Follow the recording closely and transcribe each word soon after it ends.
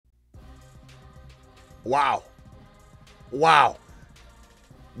Wow. Wow.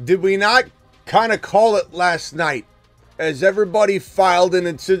 Did we not kind of call it last night as everybody filed in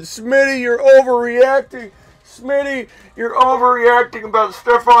and said, Smitty, you're overreacting. Smitty, you're overreacting about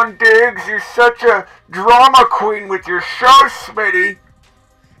Stefon Diggs. You're such a drama queen with your show, Smitty.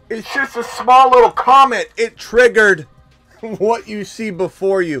 It's just a small little comment. It triggered what you see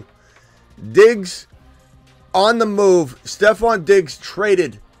before you. Diggs on the move. Stefon Diggs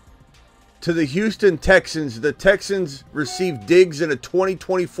traded to the Houston Texans. The Texans received Diggs in a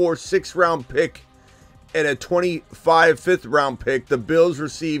 2024 6th-round pick and a 25 5th-round pick. The Bills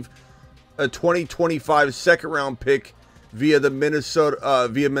receive a 2025 2nd-round pick via the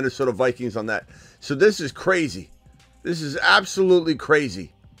Minnesota Vikings on that. So this is crazy. This is absolutely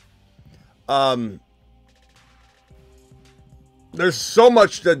crazy. There's so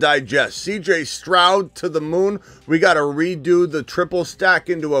much to digest. CJ Stroud to the moon. We got to redo the triple stack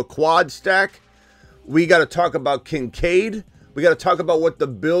into a quad stack. We got to talk about Kincaid. We got to talk about what the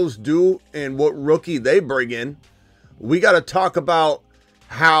Bills do and what rookie they bring in. We got to talk about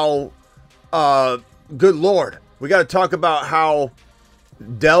how, good Lord, we got to talk about how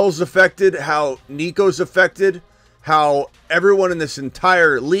Dell's affected, how Nico's affected, how everyone in this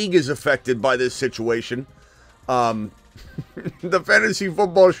entire league is affected by this situation. The Fantasy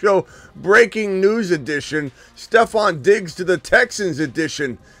Football Show Breaking News Edition, Stefon Diggs to the Texans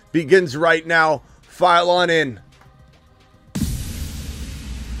edition begins right now. File on in.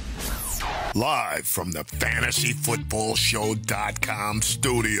 Live from the FantasyFootballShow.com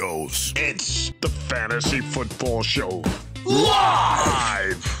studios. It's the Fantasy Football Show.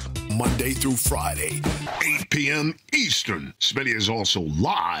 Live! Monday through Friday, 8 p.m. Eastern. Smitty is also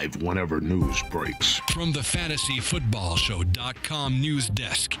live whenever news breaks. From the FantasyFootballShow.com news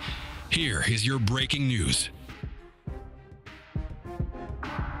desk, here is your breaking news.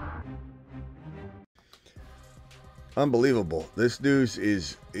 Unbelievable. This news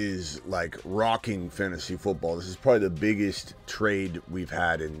is like rocking fantasy football. This is probably the biggest trade we've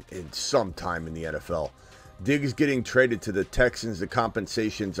had in some time in the NFL. Diggs getting traded to the Texans. The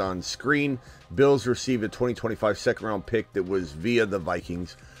compensation's on screen. Bills receive a 2025 2nd-round pick that was via the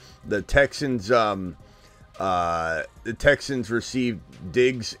Vikings. The Texans received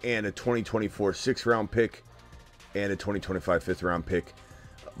Diggs and a 2024 6th-round pick and a 2025 5th-round pick.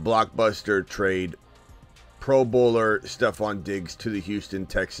 Blockbuster trade. Pro Bowler Stefon Diggs to the Houston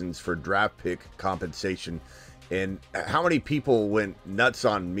Texans for draft pick compensation. And how many people went nuts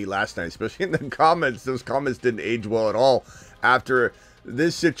on me last night, especially in the comments. Those comments didn't age well at all after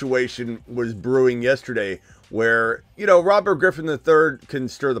this situation was brewing yesterday where, you know, Robert Griffin III can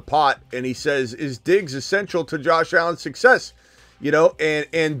stir the pot, and he says, is Diggs essential to Josh Allen's success? You know,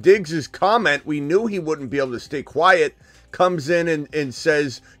 and Diggs' comment, we knew he wouldn't be able to stay quiet, comes in and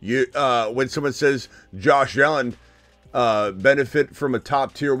says, when someone says Josh Allen benefit from a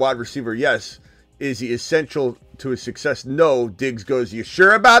top-tier wide receiver, yes. Is he essential to his success? No. Diggs goes, you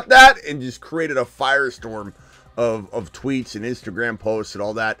sure about that? And just created a firestorm of tweets and Instagram posts and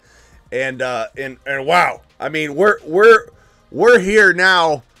all that. And wow. I mean, we're here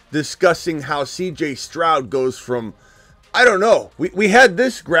now discussing how CJ Stroud goes from, I don't know. We had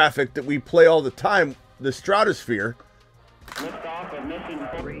this graphic that we play all the time, the Stroudosphere. Liftoff of mission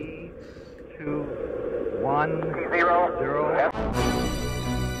 3, 2, 1, 0.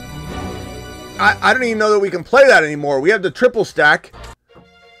 I don't even know that we can play that anymore. We have the triple stack.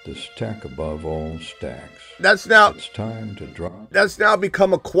 The stack above all stacks. That's now. It's time to drop. That's now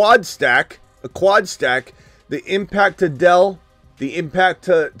become a quad stack. A quad stack. The impact to Dell. The impact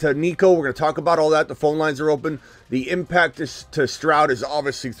to Nico. We're going to talk about all that. The phone lines are open. The impact to Stroud is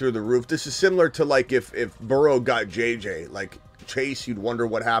obviously through the roof. This is similar to like if Burrow got JJ. Like Chase, you'd wonder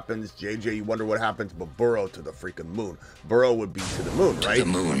what happens. JJ, you wonder what happens. But Burrow to the freaking moon. Burrow would be to the moon, right? To the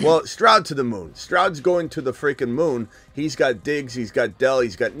moon. Well, Stroud to the moon. Stroud's going to the freaking moon. He's got Diggs. He's got Dell.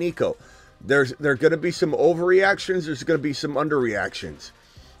 He's got Nico. There are going to be some overreactions. There's going to be some underreactions.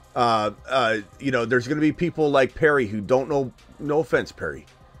 You know, there's going to be people like Perry who don't know, no offense, Perry,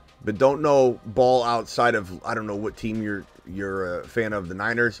 but don't know ball outside of, I don't know what team you're a fan of, the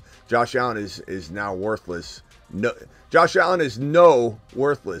Niners. Josh Allen is now worthless. No, Josh Allen is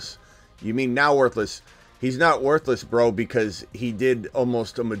worthless. You mean now worthless? He's not worthless, bro, because he did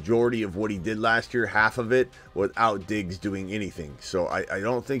almost a majority of what he did last year, half of it, without Diggs doing anything. So I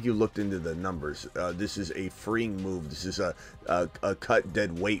don't think you looked into the numbers. This is a freeing move. This is a cut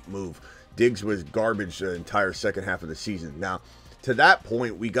dead weight move. Diggs was garbage the entire second half of the season. Now, to that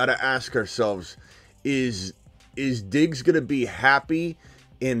point, we got to ask ourselves, is Diggs going to be happy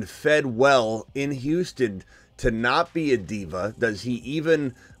and fed well in Houston to not be a diva? Does he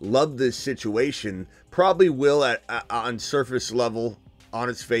even love this situation? Probably will on surface level, on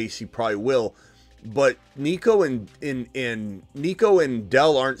its face, he probably will. But Nico and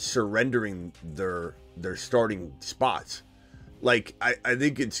Dell aren't surrendering their starting spots. Like, I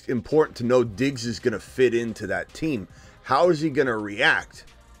think it's important to know Diggs is going to fit into that team. How is he going to react?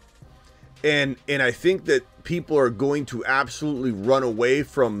 And I think that people are going to absolutely run away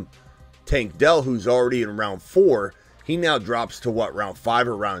from Tank Dell, who's already in round 4. He now drops to what, round 5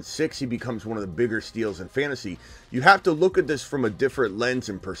 or round 6? He becomes one of the bigger steals in fantasy. You have to look at this from a different lens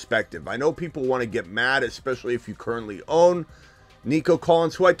and perspective. I know people want to get mad, especially if you currently own Nico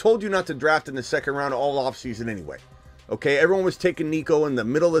Collins, who I told you not to draft in the second round all offseason anyway. Okay, everyone was taking Nico in the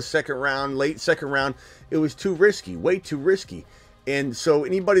middle of the second round, late second round. It was too risky, way too risky. And so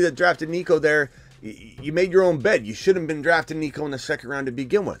anybody that drafted Nico there, you made your own bed. You shouldn't have been drafting Nico in the second round to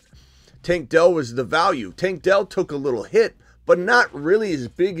begin with. Tank Dell was the value. Tank Dell took a little hit, but not really as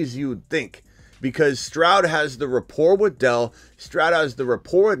big as you would think, because Stroud has the rapport with Dell. Stroud has the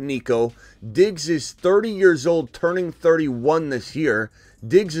rapport with Nico. Diggs is 30 years old, turning 31 this year.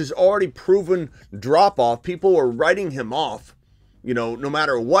 Diggs has already proven drop-off. People were writing him off. You know, no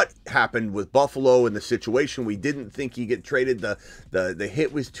matter what happened with Buffalo and the situation, we didn't think he'd get traded. The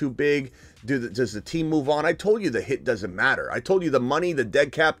hit was too big. Does the team move on? I told you the hit doesn't matter. I told you the money, the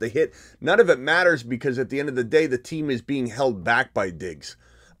dead cap, the hit, none of it matters, because at the end of the day, the team is being held back by Diggs.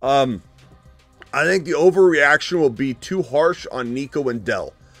 I think the overreaction will be too harsh on Nico and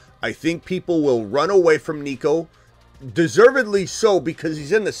Dell. I think people will run away from Nico, deservedly so, because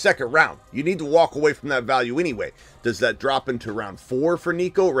he's in the second round. You need to walk away from that value anyway. Does that drop into round 4 for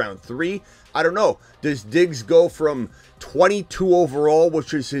Nico, round 3? I don't know. Does Diggs go from 22 overall,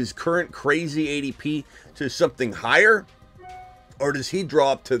 which is his current crazy ADP, to something higher? Or does he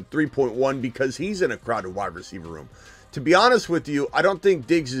drop to 3.1 because he's in a crowded wide receiver room? To be honest with you, I don't think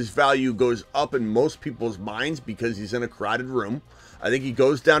Diggs' value goes up in most people's minds because he's in a crowded room. I think he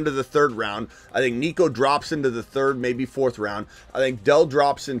goes down to the 3rd round. I think Nico drops into the 3rd, maybe 4th round. I think Dell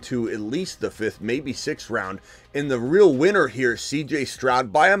drops into at least the 5th, maybe 6th round. And the real winner here, CJ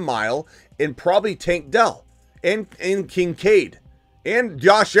Stroud by a mile, and probably Tank Dell and Kincaid and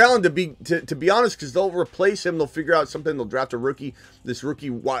Josh Allen, to be honest, because they'll replace him. They'll figure out something. They'll draft a rookie. This rookie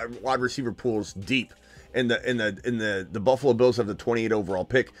wide receiver pool is deep. And the Buffalo Bills have the 28 overall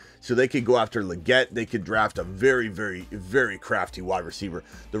pick, so they could go after Leggett. They could draft a very, very, very crafty wide receiver.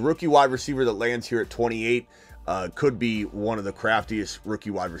 The rookie wide receiver that lands here at 28 could be one of the craftiest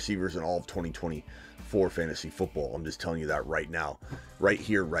rookie wide receivers in all of 2024 fantasy football. I'm just telling you that right now, right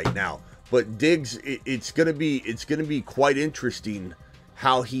here, right now. But Diggs, it's gonna be quite interesting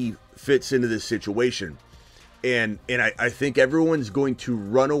how he fits into this situation, and I think everyone's going to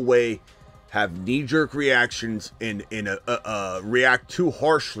run away, have knee-jerk reactions, and react too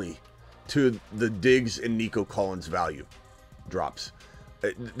harshly to the Diggs and Nico Collins value drops.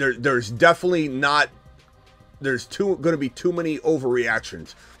 There's definitely not. There's going to be too many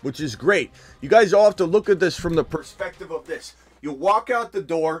overreactions, which is great. You guys all have to look at this from the perspective of this. You walk out the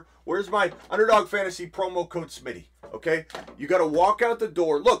door. Where's my Underdog Fantasy promo code Smitty? Okay, you got to walk out the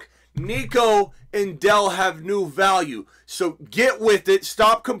door. Look, Nico and Dell have new value, so get with it.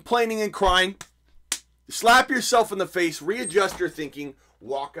 Stop complaining and crying. Slap yourself in the face. Readjust your thinking.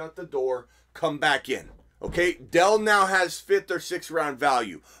 Walk out the door. Come back in. Okay, Dell now has 5th or 6th round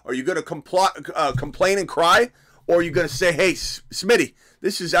value. Are you going to complain and cry, or are you going to say, "Hey, Smitty,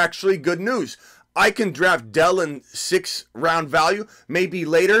 this is actually good news. I can draft Dell in 6th round value. Maybe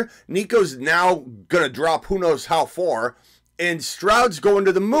later, Nico's now going to drop who knows how far, and Stroud's going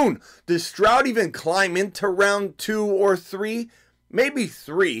to the moon." Does Stroud even climb into round 2 or 3? Maybe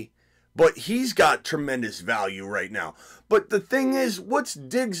 3, but he's got tremendous value right now. But the thing is, what's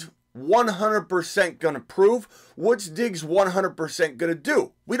Diggs 100% going to prove? What's Diggs 100% going to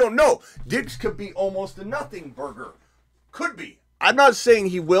do? We don't know. Diggs could be almost a nothing burger. Could be. I'm not saying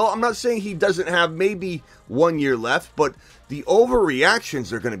he will. I'm not saying he doesn't have maybe 1 year left, but the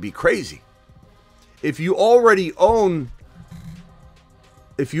overreactions are going to be crazy. If you already own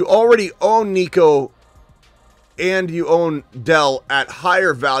Nico and you own Dell at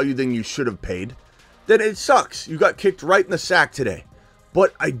higher value than you should have paid, then it sucks. You got kicked right in the sack today.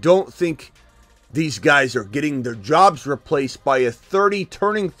 But I don't think these guys are getting their jobs replaced by a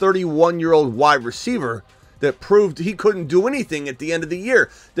turning 31-year-old wide receiver that proved he couldn't do anything at the end of the year,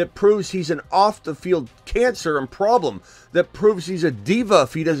 that proves he's an off-the-field cancer and problem, that proves he's a diva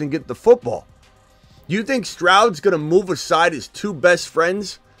if he doesn't get the football. You think Stroud's going to move aside his 2 best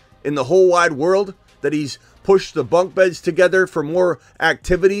friends in the whole wide world that he's push the bunk beds together for more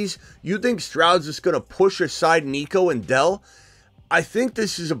activities. You think Stroud's just going to push aside Nico and Dell? I think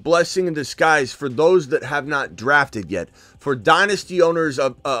this is a blessing in disguise for those that have not drafted yet. For dynasty owners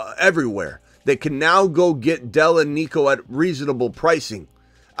everywhere, they can now go get Dell and Nico at reasonable pricing.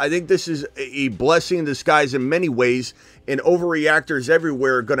 I think this is a blessing in disguise in many ways, and overreactors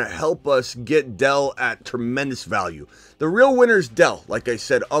everywhere are going to help us get Dell at tremendous value. The real winner is Dell, like I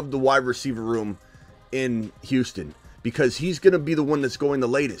said, of the wide receiver room in Houston, because he's going to be the one that's going the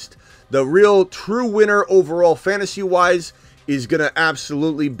latest. The real true winner overall fantasy-wise is going to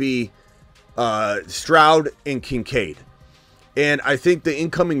absolutely be Stroud and Kincaid. And I think the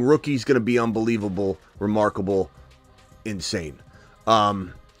incoming rookie is going to be unbelievable, remarkable, insane.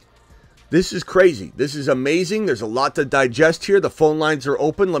 This is crazy. This is amazing. There's a lot to digest here. The phone lines are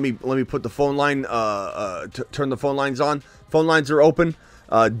open. Let me put the phone line, turn the phone lines on. Phone lines are open.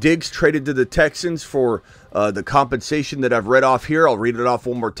 Diggs traded to the Texans for the compensation that I've read off here. I'll read it off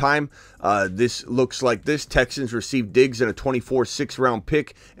one more time. This looks like this. Texans receive Diggs and a 24 6th-round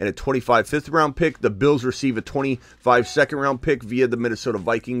pick and a 25 5th-round pick. The Bills receive a 25 2nd-round pick via the Minnesota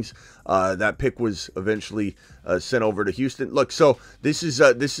Vikings. That pick was eventually sent over to Houston. Look, so this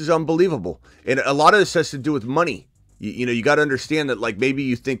is unbelievable. And a lot of this has to do with money. You know, you got to understand that, like, maybe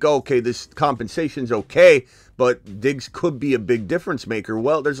you think, oh, okay, this compensation's okay, but Diggs could be a big difference maker.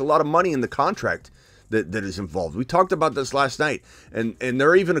 Well, there's a lot of money in the contract that is involved. We talked about this last night, and there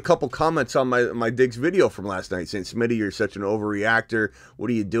are even a couple comments on my Diggs video from last night saying, Smitty, you're such an overreactor.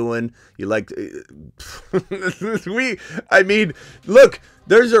 What are you doing? You like... I mean, look,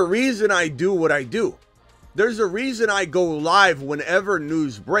 there's a reason I do what I do. There's a reason I go live whenever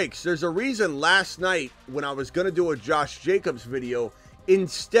news breaks. There's a reason last night when I was going to do a Josh Jacobs video,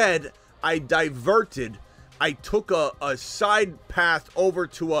 instead I diverted. I took a side path over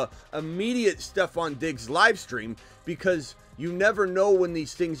to a immediate Stefon Diggs live stream, because you never know when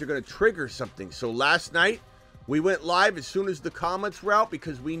these things are going to trigger something. So last night we went live as soon as the comments were out,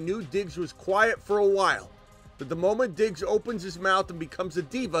 because we knew Diggs was quiet for a while. But the moment Diggs opens his mouth and becomes a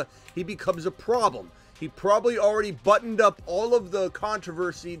diva, he becomes a problem. He probably already buttoned up all of the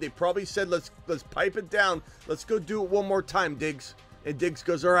controversy. They probably said, let's pipe it down. Let's go do it one more time, Diggs. And Diggs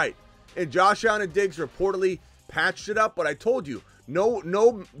goes, all right. And Josh Allen and Diggs reportedly patched it up. But I told you,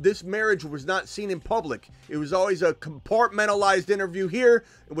 no, this marriage was not seen in public. It was always a compartmentalized interview here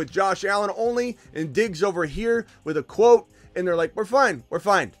with Josh Allen only, and Diggs over here with a quote. And they're like, we're fine.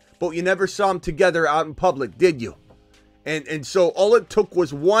 But you never saw them together out in public, did you? And so all it took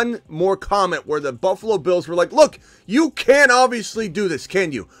was one more comment where the Buffalo Bills were like, look, you can't obviously do this,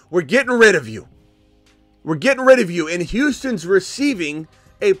 can you? We're getting rid of you. We're getting rid of you. And Houston's receiving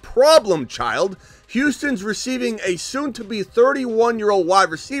a problem child. Houston's receiving a soon-to-be 31-year-old wide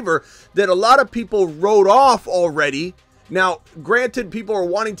receiver that a lot of people wrote off already. Now, granted, people are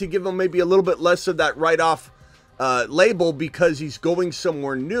wanting to give him maybe a little bit less of that write-off label because he's going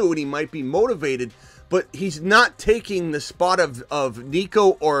somewhere new and he might be motivated. But he's not taking the spot of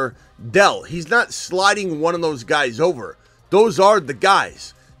Nico or Dell. He's not sliding one of those guys over. Those are the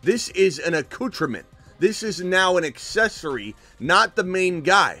guys. This is an accoutrement. This is now an accessory, not the main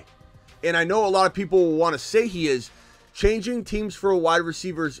guy. And I know a lot of people will want to say he is. Changing teams for a wide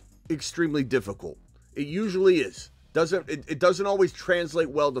receiver is extremely difficult. It usually is. It doesn't always translate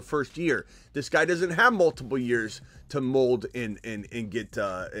well the first year. This guy doesn't have multiple years to mold and get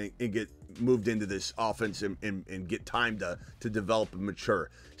moved into this offense and get time to develop and mature.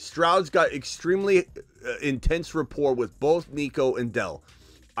 Stroud's got extremely intense rapport with both Nico and Dell.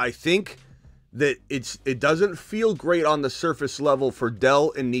 I think that it doesn't feel great on the surface level for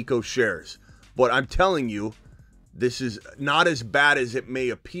Dell and Nico shares, but I'm telling you, this is not as bad as it may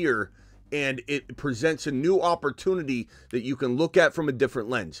appear. And it presents a new opportunity that you can look at from a different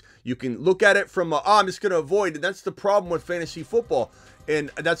lens. You can look at it from I'm just going to avoid. And that's the problem with fantasy football. And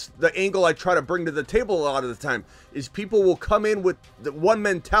that's the angle I try to bring to the table a lot of the time, is people will come in with the one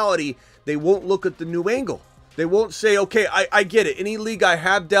mentality. They won't look at the new angle. They won't say, okay, I get it. Any league I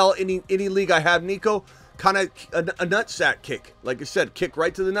have Dell, any league I have Nico, kind of a nutsack kick. Like I said, kick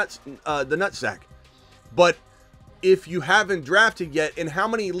right to the nutsack. But if you haven't drafted yet, and how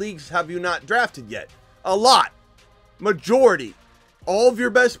many leagues have you not drafted yet? A lot. Majority. All of your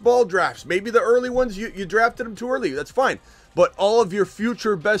best ball drafts. Maybe the early ones, you drafted them too early. That's fine. But all of your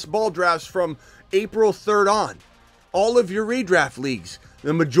future best ball drafts from April 3rd on. All of your redraft leagues.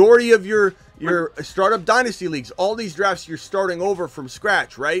 The majority of your startup dynasty leagues. All these drafts, you're starting over from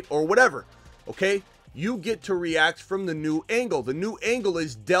scratch, right? Or whatever. Okay? You get to react from the new angle. The new angle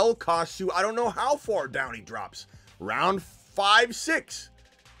is Dell costs you, I don't know how far down he drops. Round 5, 6.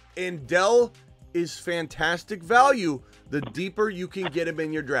 And Dell is fantastic value the deeper you can get him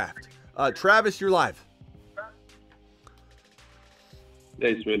in your draft. Travis, you're live.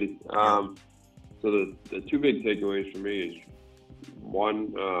 Hey, Smitty. So the two big takeaways for me is,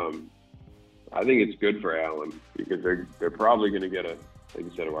 one, I think it's good for Allen because they're probably going to get like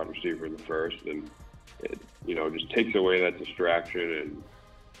you said, a wide receiver in the first, and it, just takes away that distraction, and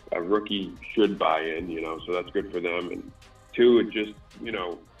a rookie should buy in, so that's good for them. And two, it just,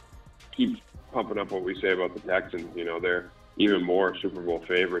 keeps pumping up what we say about the Texans. They're even more Super Bowl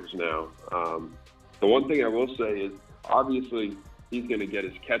favorites now. The one thing I will say is, obviously, he's going to get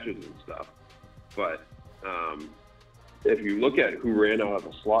his catches and stuff, but if you look at who ran out of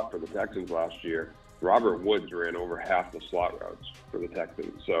the slot for the Texans last year, Robert Woods ran over half the slot routes for the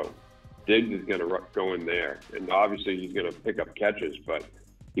Texans. So Diggs is going to go in there, and obviously he's going to pick up catches, but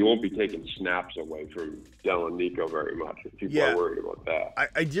he won't be taking snaps away from Dell and Nico very much if people are worried about that.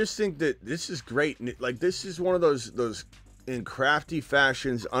 I just think that this is great. Like, this is one of those in crafty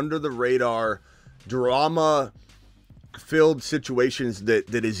fashions, under the radar, drama-filled situations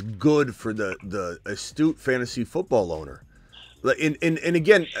that is good for the astute fantasy football owner. And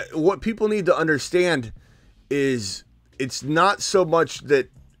again, what people need to understand is it's not so much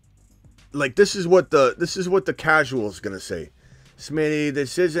that, like, this is what the casual is going to say. Smitty,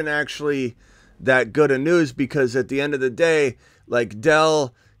 this isn't actually that good of news because at the end of the day, like,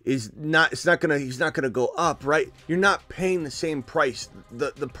 Dell he's not gonna go up, right? You're not paying the same price.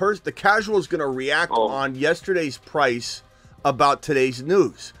 The casual is gonna react on yesterday's price about today's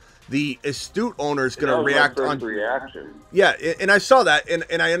news. The astute owner is going to react on reaction. Yeah, and I saw that,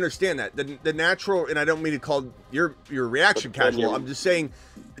 and I understand that. The natural, and I don't mean to call your reaction casual. I'm just saying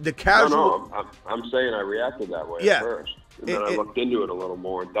the casual. No, I'm saying I reacted that way at first, and then I looked into it a little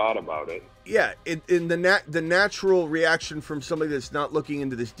more and thought about it. Yeah, in the natural reaction from somebody that's not looking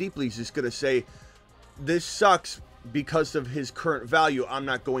into this deeply is just going to say, this sucks because of his current value. I'm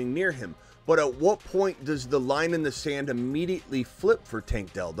not going near him. But at what point does the line in the sand immediately flip for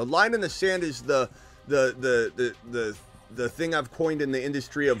Tank Dell? The line in the sand is the thing I've coined in the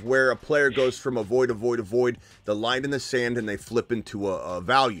industry of where a player goes from avoid, the line in the sand, and they flip into a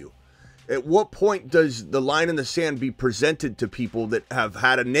value. At what point does the line in the sand be presented to people that have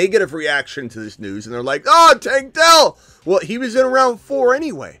had a negative reaction to this news, and they're like, "Oh, Tank Dell! Well, he was in round 4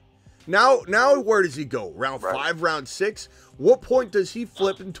 anyway. Now where does he go? Round 5, round 6? What point does he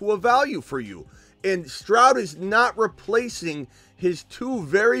flip into a value for you?" And Stroud is not replacing his two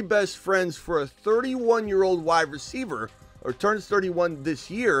very best friends for a 31-year-old wide receiver, or turns 31 this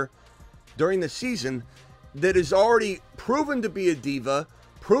year during the season, that is already proven to be a diva,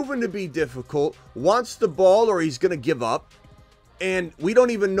 proven to be difficult, wants the ball or he's going to give up. And we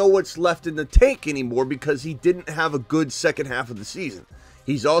don't even know what's left in the tank anymore because he didn't have a good second half of the season.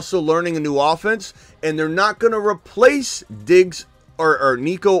 He's also learning a new offense, and they're not going to replace Diggs or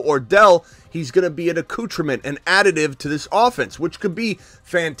Nico or Dell. He's going to be an accoutrement, an additive to this offense, which could be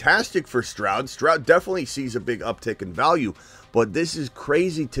fantastic for Stroud. Stroud definitely sees a big uptick in value, but this is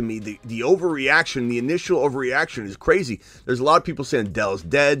crazy to me. The overreaction, the initial overreaction is crazy. There's a lot of people saying Dell's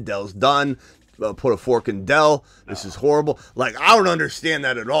dead, Dell's done, put a fork in Dell, this is horrible. Like, I don't understand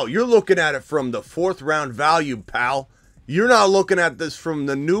that at all. You're looking at it from the 4th round value, pal. You're not looking at this from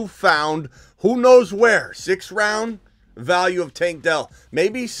the newfound, who knows where, 6th round value of Tank Dell.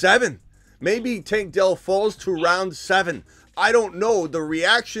 Maybe 7. Maybe Tank Dell falls to round 7. I don't know. The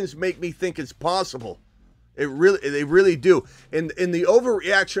reactions make me think it's possible. They really do. And the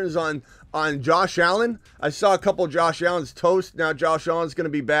overreactions on Josh Allen, I saw a couple of Josh Allen's toast. Now Josh Allen's going to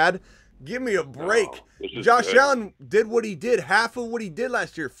be bad. Give me a break. Josh Allen did what he did, half of what he did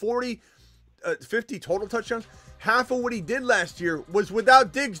last year, 50 total touchdowns. Half of what he did last year was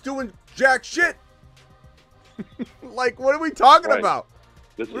without Diggs doing jack shit. Like, what are we talking about?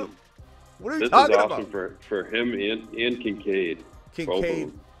 What are we talking awesome about? for him and Kincaid.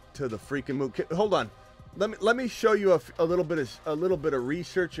 Kincaid to the freaking moon. Hold on, let me show you a little bit of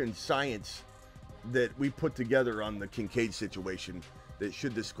research and science that we put together on the Kincaid situation that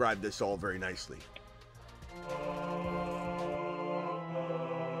should describe this all very nicely.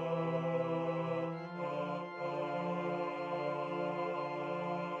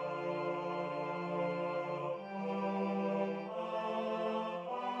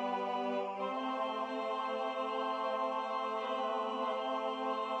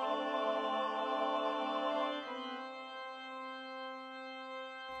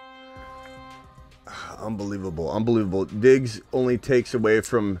 Unbelievable. Diggs only takes away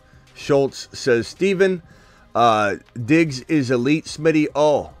from Schultz, says Steven. Diggs is elite, Smitty.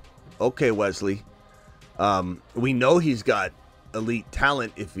 Oh, okay, Wesley. We know he's got elite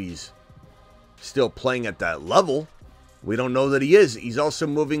talent if he's still playing at that level. We don't know that he is. He's also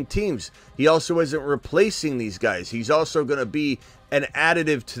moving teams. He also isn't replacing these guys. He's also going to be an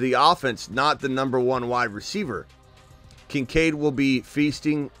additive to the offense, not the number one wide receiver. Kincaid will be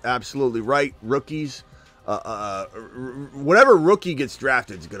feasting, absolutely right. Rookies, whatever rookie gets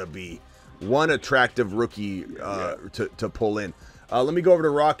drafted is going to be one attractive rookie to pull in. Let me go over to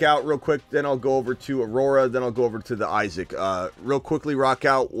Rock Out real quick, then I'll go over to Aurora, then I'll go over to the Isaac. Real quickly, Rock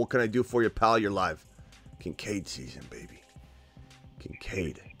Out, what can I do for you, pal? You're live. Kincaid season, baby.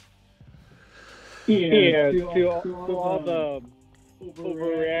 Kincaid. Yeah, to all the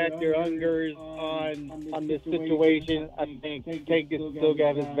overreactor hungers on this situation, I think Tank can still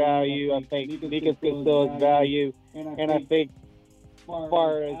got his value. I think Nico still has value, and I think as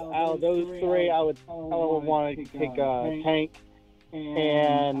far as out of those three, I would want to pick Tank,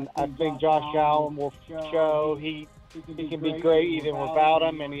 and I think Josh Allen will show he can be great even without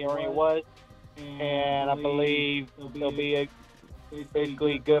him, and he already was. And I believe they'll be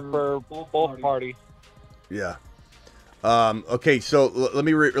basically good for both parties. Yeah. Okay, so let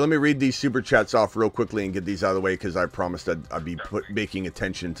me read these super chats off real quickly and get these out of the way because I promised I'd be making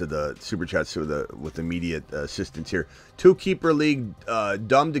attention to the super chats with immediate assistance here. 2-keeper league,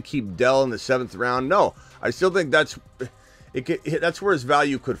 dumb to keep Dell in the 7th round. No, I still think that's where his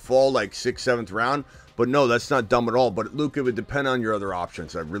value could fall, like 6th, 7th round. But no, that's not dumb at all. But Luke, it would depend on your other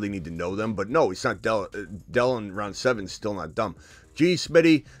options. I really need to know them. But no, it's not Dell in round 7 is still not dumb. Gee,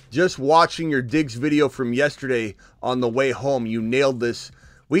 Smitty, just watching your Diggs video from yesterday on the way home, you nailed this.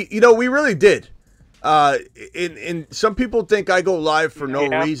 We really did. And some people think I go live for no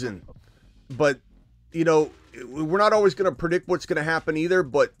reason. But, we're not always going to predict what's going to happen either.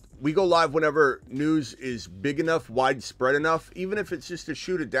 But we go live whenever news is big enough, widespread enough, even if it's just to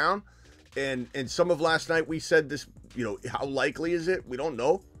shoot it down. And some of last night we said this, how likely is it? We don't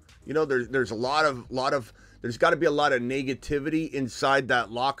know. There's a lot of there's got to be a lot of negativity inside that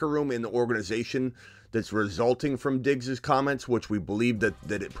locker room in the organization that's resulting from Diggs' comments, which we believe that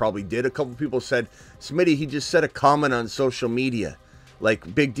it probably did. A couple people said, Smitty, he just said a comment on social media.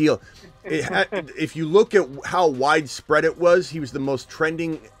 Like, big deal. If you look at how widespread it was, he was the most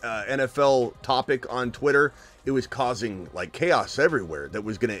trending NFL topic on Twitter. It was causing like chaos everywhere that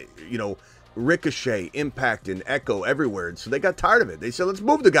was going to, ricochet, impact, and echo everywhere. And so they got tired of it. They said, let's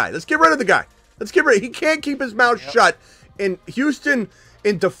move the guy. Let's get rid of the guy. He can't keep his mouth shut. And Houston,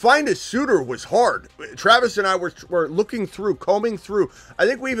 and to find a suitor was hard. Travis and I were combing through. I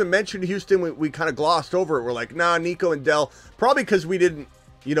think we even mentioned Houston. We kind of glossed over it. We're like, nah, Nico and Dell. Probably because we didn't,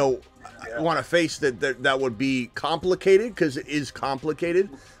 want to face that would be complicated, because it is complicated.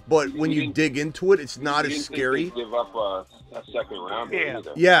 But when you dig into it, it's not as scary. Give up a second round.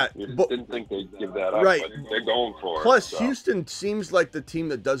 Yeah, but didn't think they'd give that up. Right, but they're going for it. Plus, Houston seems like the team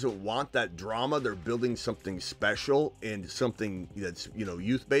that doesn't want that drama. They're building something special and something that's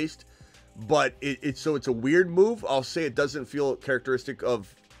youth based. But it's a weird move. I'll say it doesn't feel characteristic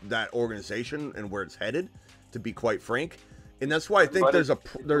of that organization and where it's headed, to be quite frank. And that's why I think there's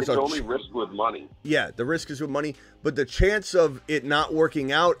only risk with money. Yeah, the risk is with money, but the chance of it not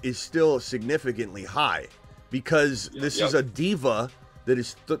working out is still significantly high, because this is a diva that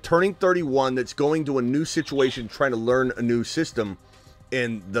is turning 31, that's going to a new situation, trying to learn a new system,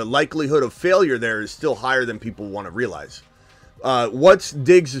 and the likelihood of failure there is still higher than people want to realize. What's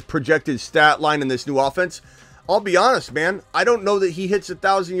Diggs' projected stat line in this new offense? I'll be honest, man. I don't know that he hits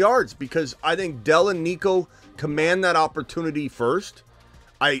 1,000 yards, because I think Dell and Nico command that opportunity first.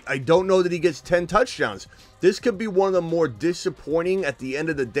 I don't know that he gets 10 touchdowns. This could be one of the more disappointing at the end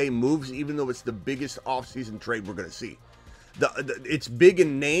of the day moves, even though it's the biggest offseason trade we're going to see. It's big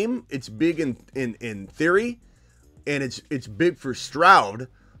in name, it's big in theory, and it's big for Stroud,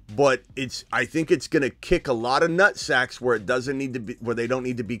 but I think it's going to kick a lot of nut sacks where they don't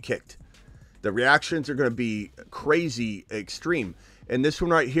need to be kicked. The reactions are going to be crazy extreme. And this one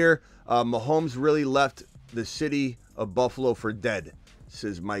right here, Mahomes really left the city of Buffalo for dead,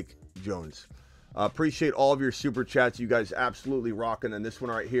 says Mike Jones. Appreciate all of your super chats. You guys absolutely rocking. And this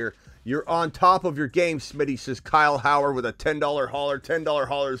one right here, you're on top of your game, Smitty, says Kyle Howard with a $10 hauler. $10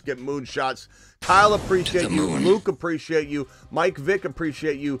 haulers get moonshots. Kyle, appreciate you. Luke, appreciate you. Mike Vick,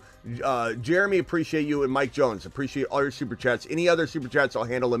 appreciate you. Jeremy, appreciate you. And Mike Jones, appreciate all your super chats. Any other super chats I'll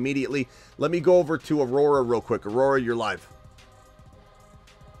handle immediately. Let me go over to Aurora real quick. Aurora, you're live.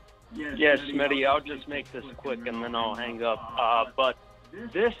 Yes, Smitty, I'll just make this quick and then I'll hang up. But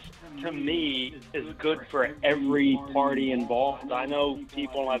this, to me, is good for every party involved. I know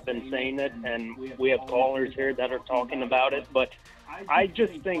people have been saying it, and we have callers here that are talking about it, but I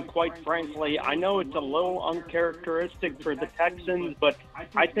just think, quite frankly, I know it's a little uncharacteristic for the Texans, but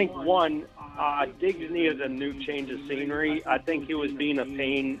I think, one, Diggs needed a new change of scenery. I think he was being a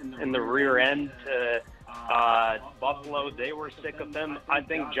pain in the rear end to Buffalo. They were sick of him. I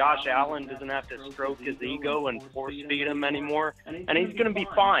think Josh Allen doesn't have to stroke his ego and force feed him anymore, and he's going to be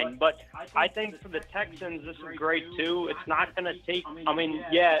fine. But I think for the Texans, this is great too. It's not going to take, I mean,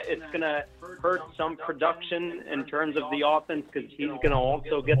 yeah, it's going to hurt some production in terms of the offense because he's going to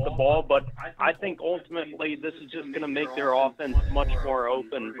also get the ball, but I think ultimately this is just going to make their offense much more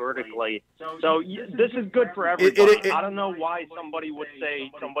open vertically. So this is good for everybody. I don't know why somebody would say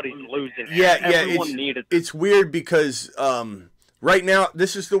somebody's losing. Everyone needed it. It's weird because right now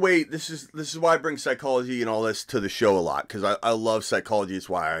this is why I bring psychology and all this to the show a lot, because I love psychology. It's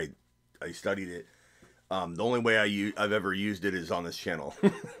why I studied it. The only way I've ever used it is on this channel.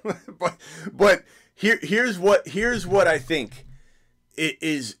 but here's what I think.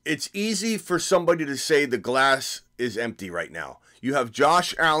 It's easy for somebody to say the glass is empty right now. You have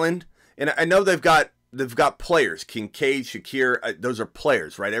Josh Allen, and I know they've got players, Kincaid, Shakir, those are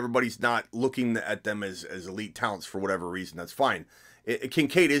players, right? Everybody's not looking at them as elite talents for whatever reason. That's fine.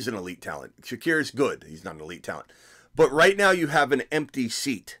 Kincaid is an elite talent. Shakir is good. He's not an elite talent. But right now you have an empty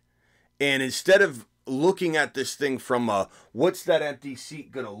seat. And instead of looking at this thing from what's that empty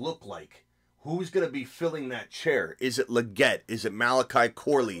seat going to look like? Who's going to be filling that chair? Is it Leggett? Is it Malachi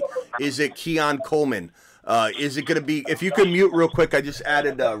Corley? Is it Keon Coleman? Is it going to be, if you could mute real quick, I just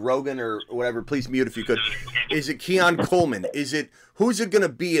added Rogan or whatever, please mute if you could. Is it Keon Coleman? Who's it going to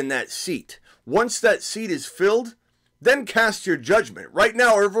be in that seat? Once that seat is filled, then cast your judgment. Right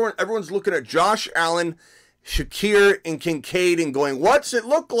now, everyone's looking at Josh Allen, Shakir, and Kincaid and going, what's it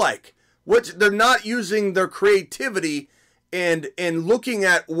look like? They're not using their creativity and looking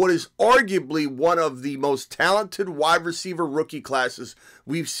at what is arguably one of the most talented wide receiver rookie classes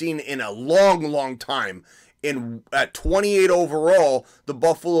we've seen in a long, long time. At 28 overall, the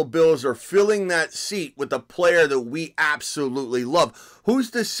Buffalo Bills are filling that seat with a player that we absolutely love. Who's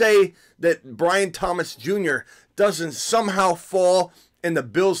to say that Brian Thomas Jr. doesn't somehow fall and the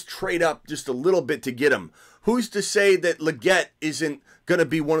Bills trade up just a little bit to get him? Who's to say that Leggett isn't going to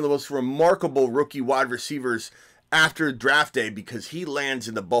be one of the most remarkable rookie wide receivers after draft day because he lands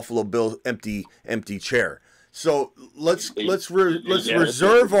in the Buffalo Bills empty chair? So let's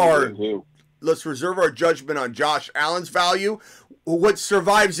reserve our judgment on Josh Allen's value. What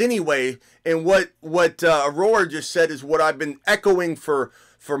survives anyway, and what Aurora just said is what I've been echoing for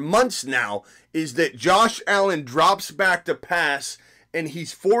months now, is that Josh Allen drops back to pass and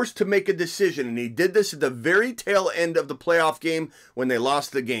he's forced to make a decision, and he did this at the very tail end of the playoff game when they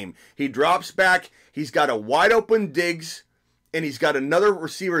lost the game. He drops back, he's got a wide open Diggs, and he's got another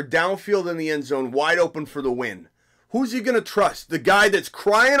receiver downfield in the end zone wide open for the win. Who's he going to trust? The guy that's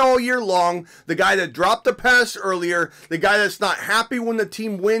crying all year long, the guy that dropped the pass earlier, the guy that's not happy when the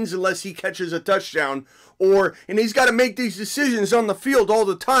team wins unless he catches a touchdown, and he's got to make these decisions on the field all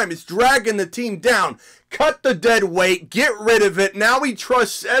the time. It's dragging the team down. Cut the dead weight, get rid of it. Now he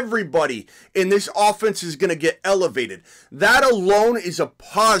trusts everybody, and this offense is going to get elevated. That alone is a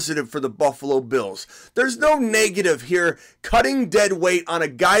positive for the Buffalo Bills. There's no negative here, cutting dead weight on a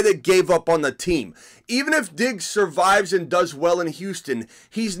guy that gave up on the team. Even if Diggs survives and does well in Houston,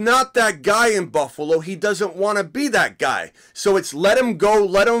 he's not that guy in Buffalo. He doesn't want to be that guy. So it's let him go,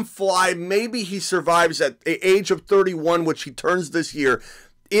 let him fly. Maybe he survives at the age of 31, which he turns this year.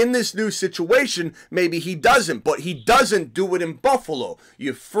 In this new situation, maybe he doesn't, but he doesn't do it in Buffalo.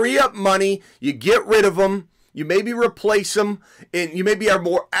 You free up money, you get rid of him, you maybe replace him, and you maybe are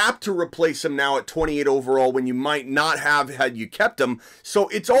more apt to replace him now at 28 overall when you might not have had you kept him. So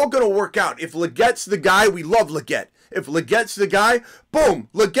it's all going to work out. If Leggett's the guy, we love Leggett. If Leggett's the guy, boom,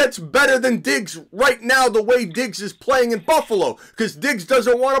 Leggett's better than Diggs right now the way Diggs is playing in Buffalo, because Diggs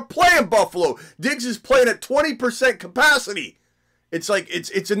doesn't want to play in Buffalo. Diggs is playing at 20% capacity. It's like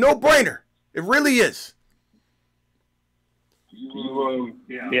it's a no-brainer. It really is. Do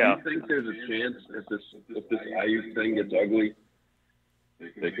you think there's a chance if this Ayuk thing gets ugly,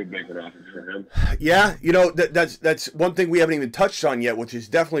 they could make an offer for him? Yeah, that's one thing we haven't even touched on yet, which is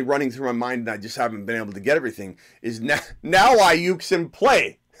definitely running through my mind, and I just haven't been able to get everything. Is now Ayuk's in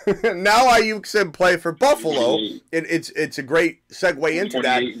play. Now Ayuk's in play for Buffalo. It's a great segue into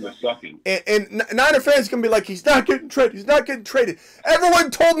that. And Niner fans can be like, he's not getting traded. He's not getting traded. Everyone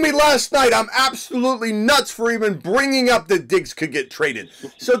told me last night I'm absolutely nuts for even bringing up that Diggs could get traded.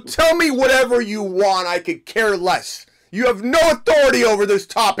 So tell me whatever you want. I could care less. You have no authority over this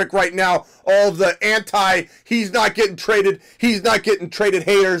topic right now. All of the he's not getting traded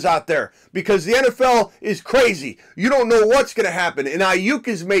haters out there. Because the NFL is crazy. You don't know what's going to happen. And Ayuk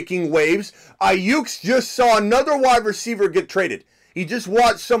is making waves. Ayuk just saw another wide receiver get traded. He just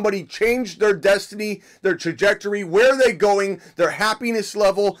watched somebody change their destiny, their trajectory, where they're going, their happiness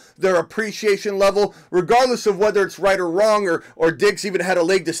level, their appreciation level, regardless of whether it's right or wrong, or Diggs even had a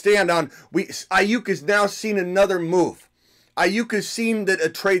leg to stand on. Ayuk has now seen another move. Ayuk has seen that a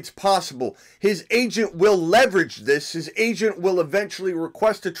trade's possible. His agent will leverage this. His agent will eventually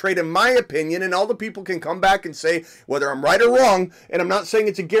request a trade, in my opinion, and all the people can come back and say whether I'm right or wrong, and I'm not saying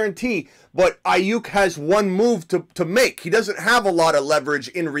it's a guarantee, but Ayuk has one move to make. He doesn't have a lot of leverage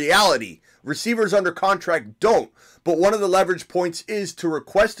in reality. Receivers under contract don't. But one of the leverage points is to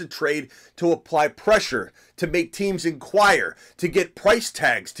request a trade, to apply pressure, to make teams inquire, to get price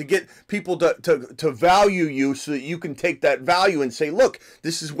tags, to get people to value you so that you can take that value and say, look,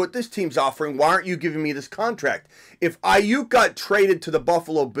 this is what this team's offering. Why aren't you giving me this contract? If Ayuk got traded to the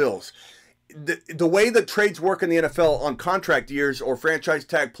Buffalo Bills, the way that trades work in the NFL on contract years or franchise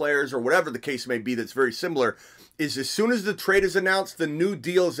tag players or whatever the case may be that's very similar, is as soon as the trade is announced, the new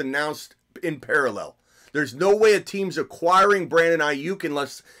deal is announced in parallel. There's no way a team's acquiring Brandon Ayuk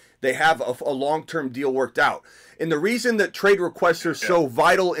unless they have a long-term deal worked out. And the reason that trade requests are so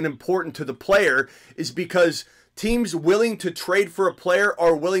vital and important to the player is because teams willing to trade for a player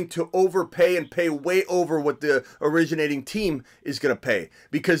are willing to overpay and pay way over what the originating team is going to pay.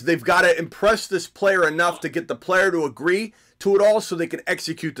 Because they've got to impress this player enough to get the player to agree to it all so they can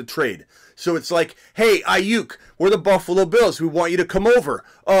execute the trade. So it's like, hey, Ayuk, we're the Buffalo Bills. We want you to come over.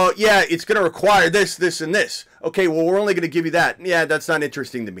 Yeah, it's going to require this, this, and this. Okay, well, we're only going to give you that. Yeah, that's not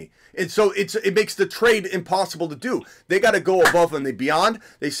interesting to me. And so it makes the trade impossible to do. They got to go above and beyond.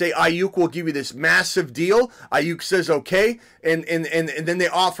 They say, Ayuk will give you this massive deal. Ayuk says, okay. And then they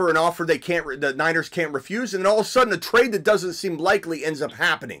offer an offer the Niners can't refuse. And then all of a sudden, a trade that doesn't seem likely ends up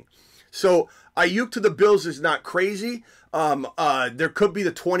happening. So Ayuk to the Bills is not crazy. There could be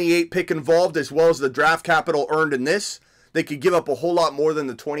the 28 pick involved as well as the draft capital earned in this. They could give up a whole lot more than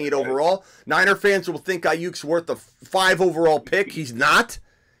the 28 overall. Niner fans will think Ayuk's worth a 5 overall pick. He's not.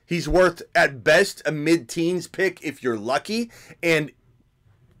 He's worth, at best, a mid-teens pick if you're lucky. And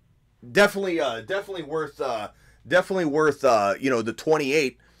definitely worth the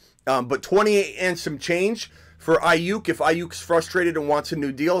 28. But 28 and some change for Ayuk, if Ayuk's frustrated and wants a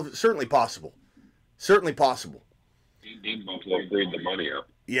new deal, certainly possible. Certainly possible. Buffalo freed the money up.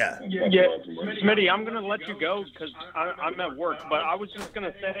 Yeah. Smitty, I'm going to let you go because I'm at work. But I was just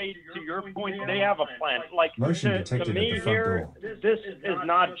going to say, to your point, they have a plan. Like, to me here, this is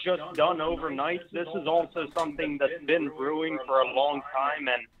not just done overnight. This is also something that's been brewing for a long time,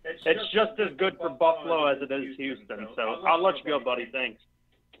 and it's just as good for Buffalo as it is Houston. So I'll let you go, buddy. Thanks.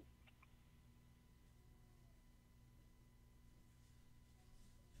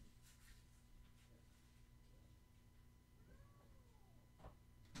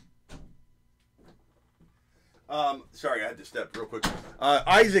 Sorry, I had to step real quick.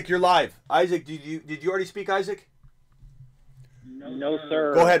 Isaac, you're live. Isaac, did you already speak, Isaac? No,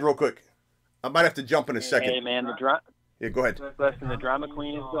 sir. Go ahead real quick. I might have to jump in a second. Hey, man, yeah, go ahead. Listen, the drama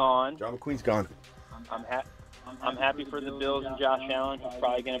queen is gone. Drama queen's gone. I'm happy for the Bills and Josh Allen. He's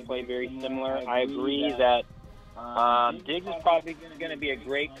probably going to play very similar. I agree that Diggs is probably going to be a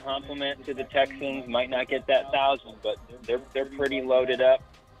great compliment to the Texans. Might not get that 1,000, but they're pretty loaded up.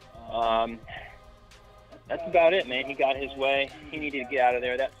 That's about it, man. He got his way. He needed to get out of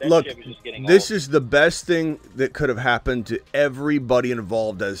there. That Look, shit was just getting this old. is the best thing that could have happened to everybody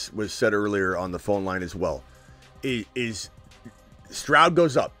involved, as was said earlier on the phone line as well. Is Stroud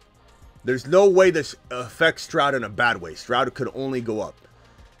goes up. There's no way this affects Stroud in a bad way. Stroud could only go up.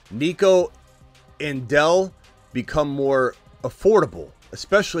 Nico and Dell become more affordable,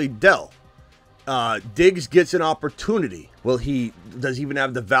 especially Dell. Diggs gets an opportunity. Does he even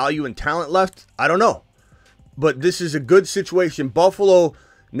have the value and talent left? I don't know. But this is a good situation. Buffalo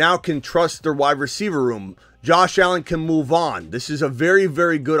now can trust their wide receiver room. Josh Allen can move on. This is a very,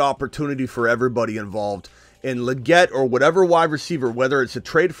 very good opportunity for everybody involved. And Leggett or whatever wide receiver, whether it's a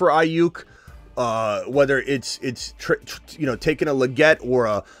trade for Ayuk, whether it's taking a Leggett or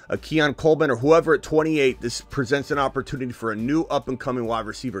a Keon Coleman or whoever at 28, this presents an opportunity for a new up-and-coming wide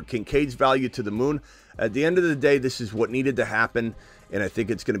receiver. Kincaid's value to the moon. At the end of the day, this is what needed to happen, and I think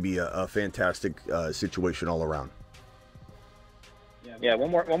it's going to be a fantastic situation all around. Yeah,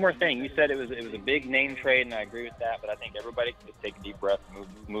 one more thing. You said it was a big name trade, and I agree with that. But I think everybody can just take a deep breath and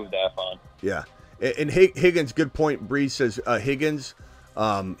move the F on. Yeah, and Higgins, good point. Breeze says Higgins,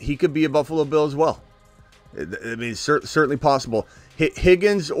 he could be a Buffalo Bill as well. I mean, certainly possible.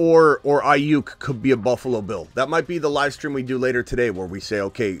 Higgins or Ayuk could be a Buffalo Bill. That might be the live stream we do later today, where we say,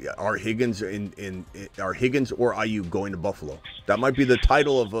 okay, are Higgins or Ayuk going to Buffalo? That might be the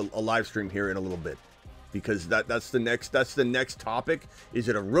title of a live stream here in a little bit, because that's the next topic. Is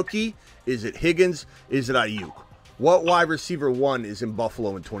it a rookie? Is it Higgins? Is it Ayuk? What wide receiver one is in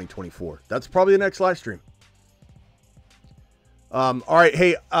Buffalo in 2024? That's probably the next live stream. All right,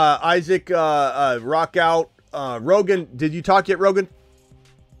 hey, Isaac, rock out. Rogan, did you talk yet, Rogan?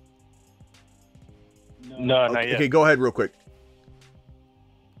 No, not yet. Okay, go ahead real quick.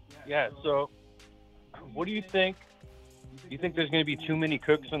 Yeah, so what do you think? You think there's going to be too many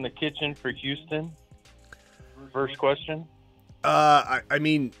cooks in the kitchen for Houston? First question. I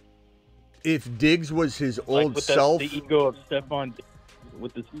mean, if Diggs was his old self, the ego of Stefon,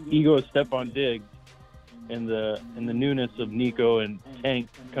 with the ego of Stefon Diggs, and the newness of Nico and Tank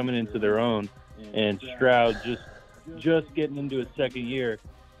coming into their own, and Stroud just getting into his second year.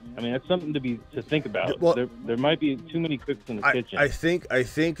 I mean, that's something to think about. Well, there might be too many cooks in the kitchen. I think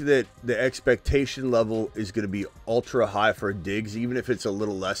that the expectation level is going to be ultra high for Diggs, even if it's a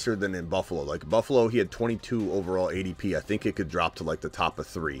little lesser than in Buffalo. Like Buffalo, he had 22 overall ADP. I think it could drop to like the top of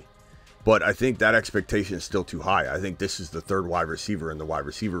 3. But I think that expectation is still too high. I think this is the third wide receiver in the wide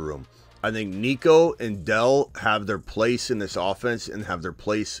receiver room. I think Nico and Dell have their place in this offense and have their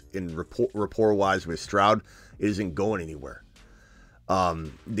place in rapport-wise with Stroud. It isn't going anywhere.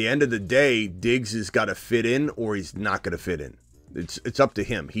 The end of the day, Diggs has got to fit in or he's not going to fit in. It's up to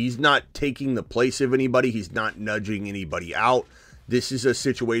him. He's not taking the place of anybody. He's not nudging anybody out. This is a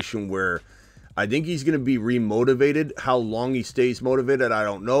situation where I think he's going to be remotivated. How long he stays motivated, I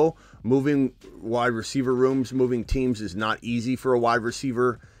don't know. Moving wide receiver rooms, moving teams is not easy for a wide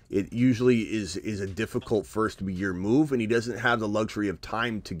receiver. It usually is a difficult first-year move, and he doesn't have the luxury of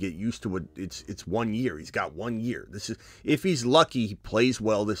time to get used to it. It's 1 year. He's got 1 year. This is, if he's lucky, he plays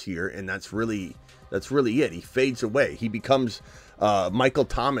well this year, and that's really it. He fades away. He becomes Michael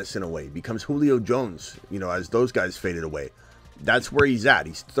Thomas in a way. He becomes Julio Jones, as those guys faded away. That's where he's at.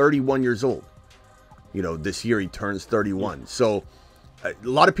 He's 31 years old. This year he turns 31. So a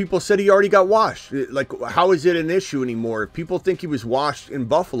lot of people said he already got washed. Like, how is it an issue anymore? If people think he was washed in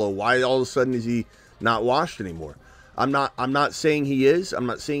Buffalo, why all of a sudden is he not washed anymore? I'm not saying he is. I'm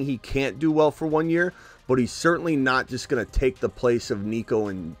not saying he can't do well for 1 year, but he's certainly not just going to take the place of Nico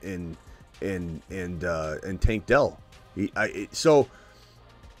and Tank Dell. So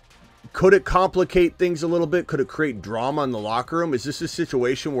could it complicate things a little bit? Could it create drama in the locker room? Is this a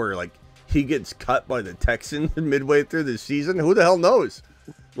situation where like he gets cut by the Texans midway through the season? Who the hell knows?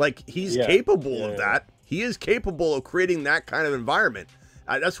 Like, he's capable of that. He is capable of creating that kind of environment.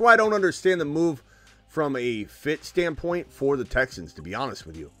 That's why I don't understand the move from a fit standpoint for the Texans, to be honest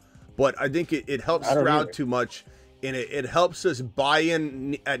with you. But I think it helps Stroud too much, and it helps us buy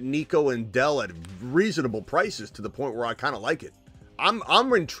in at Nico and Dell at reasonable prices to the point where I kind of like it.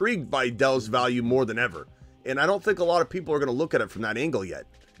 I'm intrigued by Dell's value more than ever, and I don't think a lot of people are going to look at it from that angle yet.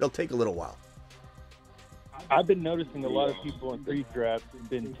 It'll take a little while. I've been noticing a lot of people in pre-draft have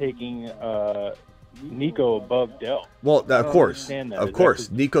been taking Nico above Dell. Well, of course.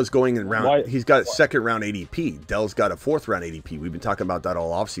 Nico's going in round. He's got a second round ADP. Dell's got a fourth round ADP. We've been talking about that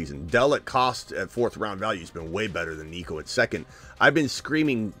all offseason. Dell at cost at fourth round value has been way better than Nico at second. I've been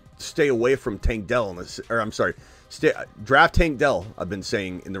screaming, stay away from Tank Dell. Draft Tank Dell, I've been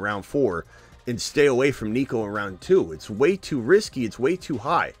saying, in the round 4. And stay away from Nico in round 2. It's way too risky. It's way too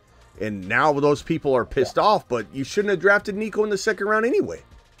high. And now those people are pissed off, but you shouldn't have drafted Nico in the second round anyway.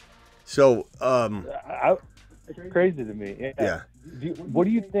 So, it's crazy to me. Yeah. What do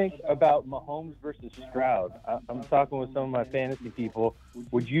you think about Mahomes versus Stroud? I'm talking with some of my fantasy people.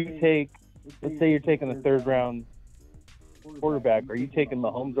 Would you take, let's say you're taking the third round quarterback, are you taking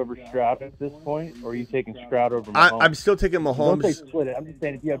Mahomes over Stroud at this point, or are you taking Stroud over Mahomes? I'm still taking Mahomes. Don't say split it. I'm just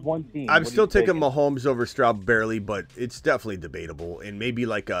saying if you had one team. I'm still taking Mahomes over Stroud barely, but it's definitely debatable. And maybe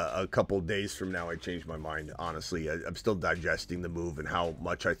like a couple days from now, I change my mind. Honestly, I'm still digesting the move and how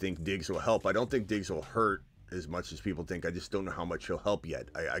much I think Diggs will help. I don't think Diggs will hurt as much as people think. I just don't know how much he'll help yet.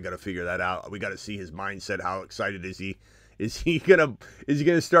 I got to figure that out. We got to see his mindset. How excited is he? Is he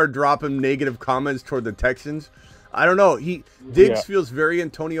gonna start dropping negative comments toward the Texans? I don't know. Diggs feels very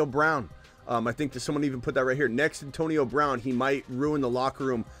Antonio Brown. I think that someone even put that right here. Next Antonio Brown, he might ruin the locker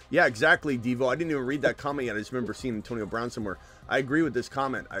room. Yeah, exactly, Devo. I didn't even read that comment yet. I just remember seeing Antonio Brown somewhere. I agree with this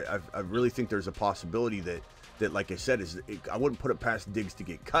comment. I really think there's a possibility that, like I said, I wouldn't put it past Diggs to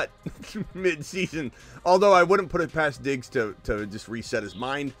get cut mid-season. Although I wouldn't put it past Diggs to just reset his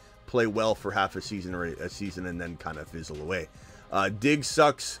mind, play well for half a season or a season, and then kind of fizzle away. Diggs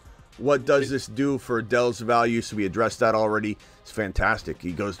sucks. what does this do for Dell's value? So we addressed that already. It's fantastic.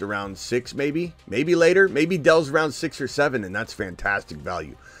 He goes to round 6, maybe later. Maybe Dell's round 6 or 7, and that's fantastic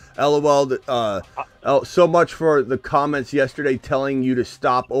value. LOL. So much for the comments yesterday telling you to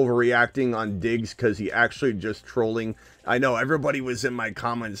stop overreacting on Diggs because he actually just trolling. I know everybody was in my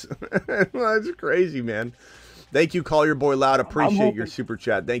comments. That's crazy, man. Thank you, Call Your Boy Loud. Appreciate your super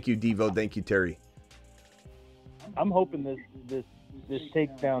chat. Thank you, Devo. Thank you, Terry. I'm hoping this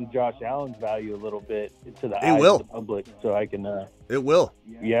takes down Josh Allen's value a little bit to the eyes of the public, so I can. It will.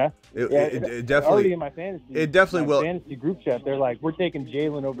 Yeah. It definitely. Already in my fantasy. It definitely will. Fantasy group chat, they're like, "We're taking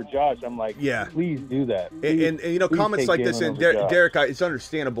Jalen over Josh." I'm like, "Yeah, please do that." Please, and comments like this, and Derek, it's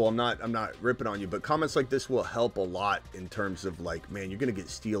understandable. I'm not ripping on you, but comments like this will help a lot in terms of like, man, you're gonna get a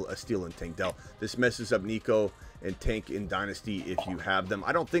steal in Tank Dell. This messes up Nico and Tank in Dynasty if you have them.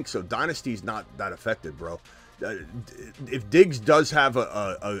 I don't think so. Dynasty's not that affected, bro. If Diggs does have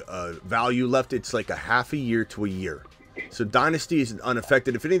a value left, it's like a half a year to a year. So Dynasty is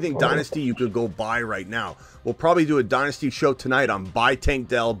unaffected. If anything, Dynasty you could go buy right now. We'll probably do a Dynasty show tonight on buy Tank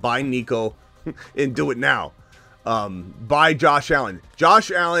Dell, buy Nico, and do it now. Buy Josh Allen. Josh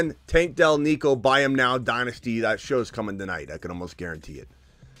Allen, Tank Dell, Nico, buy him now, Dynasty. That show's coming tonight. I can almost guarantee it.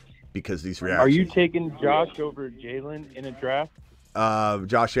 Because these reactions. Are you taking Josh over Jalen in a draft?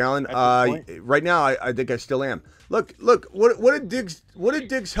 Josh Allen. Right now, I think I still am. Look. What did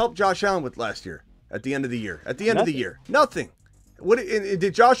Diggs help Josh Allen with last year? At the end of the year. Nothing.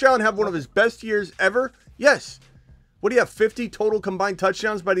 Did Josh Allen have one of his best years ever? Yes. What do you have? 50 total combined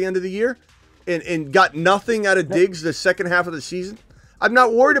touchdowns by the end of the year, and got nothing out of Diggs the second half of the season. I'm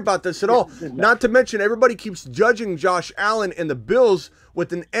not worried about this at all. Not to mention, everybody keeps judging Josh Allen and the Bills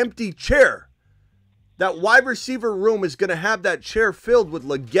with an empty chair. That wide receiver room is going to have that chair filled with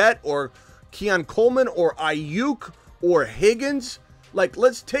Leggett or Keon Coleman or Ayuk or Higgins. Like,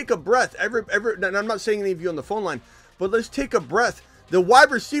 let's take a breath. And I'm not saying any of you on the phone line, but let's take a breath. The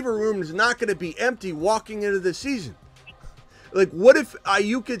wide receiver room is not going to be empty walking into the season. Like, what if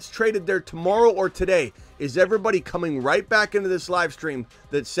Ayuk gets traded there tomorrow or today? Is everybody coming right back into this live stream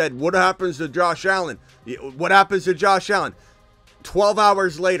that said, what happens to Josh Allen? What happens to Josh Allen? 12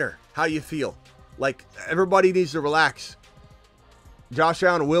 hours later, how you feel? Like, everybody needs to relax. Josh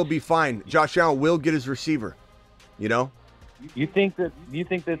Allen will be fine. Josh Allen will get his receiver. You know? You think that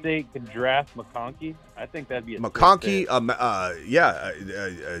they could draft McConkey? I think that'd be a McConkey,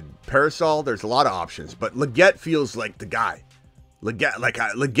 Parasol. There's a lot of options, but Leggett feels like the guy.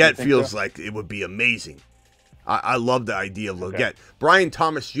 Leggett feels like it would be amazing. I love the idea of Leggett. Brian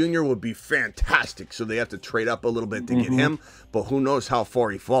Thomas Jr. would be fantastic, so they have to trade up a little bit to get him, but who knows how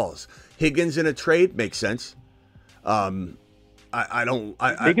far he falls. Higgins in a trade makes sense. Higgins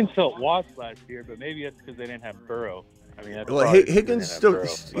felt lost last year, but maybe that's because they didn't have Burrow. I mean, Higgins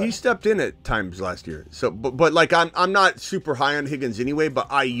he stepped in at times last year. So, but like I'm not super high on Higgins anyway. But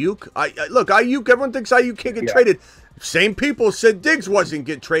Ayuk, Ayuk. Everyone thinks Ayuk can't get traded. Same people said Diggs wasn't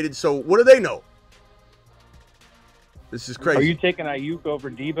get traded. So what do they know? This is crazy. Are you taking Ayuk over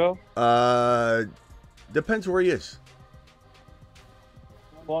Debo? Depends where he is.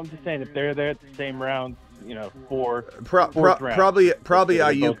 Well, I'm just saying if they're there at the same round, fourth round. Probably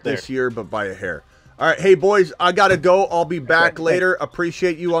Ayuk this year, but by a hair. All right, hey boys, I gotta go. I'll be back later.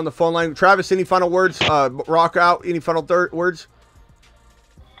 Appreciate you on the phone line. Travis, any final words? Rock out. Any final words?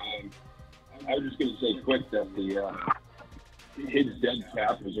 I was just gonna say quick that his dead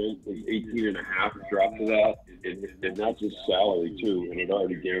cap was 18.5 drop to that, and that's his salary too, and it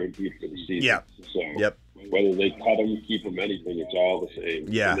already guaranteed for the season. Yeah. So whether they cut him, keep him, anything, it's all the same.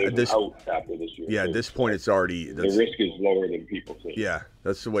 Yeah. At this year. Yeah. At this point, it's already the risk is lower than people think. Yeah,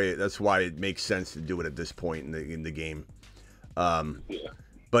 that's the way. That's why it makes sense to do it at this point in the game.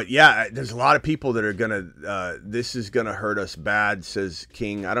 But yeah, there's a lot of people that are gonna. This is gonna hurt us bad, says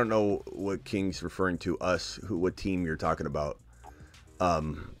King. I don't know what King's referring to. Us, what team you're talking about?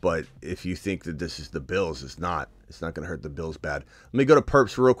 But if you think that this is the Bills, it's not. It's not going to hurt the Bills bad. Let me go to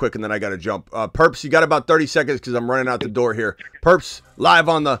Perps real quick, and then I got to jump. Perps, you got about 30 seconds because I'm running out the door here. Perps, live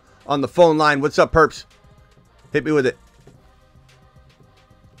on the phone line. What's up, Perps? Hit me with it.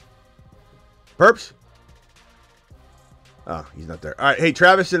 Perps? Oh, he's not there. All right, hey,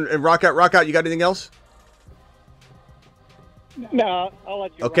 Travis and Rock Out, you got anything else? No, I'll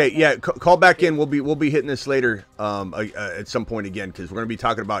let you. Okay, yeah, call back in. We'll be hitting this later at some point again because we're going to be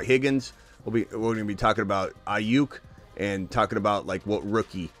talking about Higgins. We're going to be talking about Ayuk and talking about like what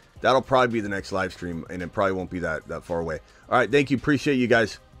rookie. That'll probably be the next live stream, and it probably won't be that far away. All right, thank you, appreciate you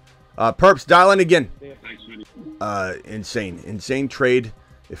guys. Perps, dial in again. Insane trade.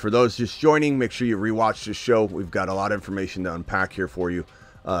 For those just joining, make sure you rewatch this show. We've got a lot of information to unpack here for you.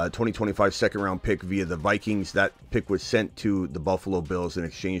 2025 second-round pick via the Vikings. That pick was sent to the Buffalo Bills in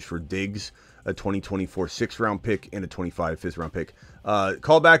exchange for Diggs, a 2024 sixth-round pick, and a 25 fifth-round pick.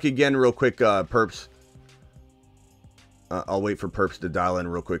 Call back again real quick, Perps. I'll wait for Perps to dial in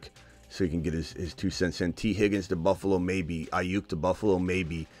real quick so he can get his 2 cents in. T. Higgins to Buffalo, maybe. Ayuk to Buffalo,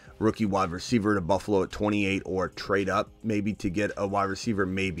 maybe. Rookie wide receiver to Buffalo at 28, or trade up maybe to get a wide receiver,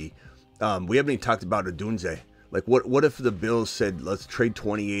 maybe. We haven't even talked about Odunze. Like, what if the Bills said, let's trade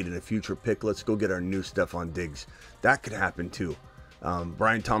 28 in a future pick, let's go get our new Stefon Diggs? That could happen too.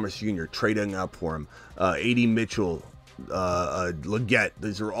 Brian Thomas Jr. trading up for him. A.D. Mitchell, Leggett.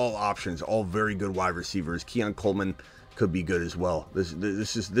 These are all options, all very good wide receivers. Keon Coleman could be good as well.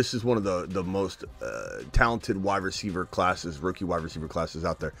 This is one of the most talented wide receiver classes, rookie wide receiver classes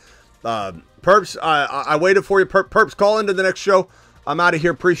out there. Perps, I waited for you. Perps, call into the next show. I'm out of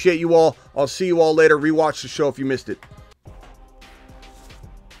here. Appreciate you all. I'll see you all later. Rewatch the show if you missed it.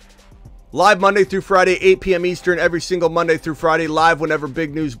 Live Monday through Friday, 8 p.m. Eastern, every single Monday through Friday. Live whenever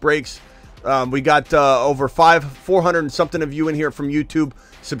big news breaks. We got over 400 and something of you in here from YouTube.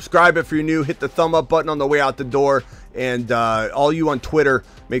 Subscribe if you're new. Hit the thumb up button on the way out the door. And all you on Twitter,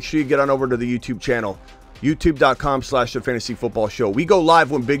 make sure you get on over to the YouTube channel. YouTube.com/The Fantasy Football Show. We go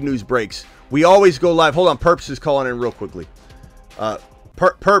live when big news breaks. We always go live. Hold on, Perps is calling in real quickly.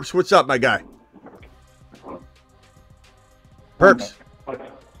 Perps, what's up, my guy? Perps.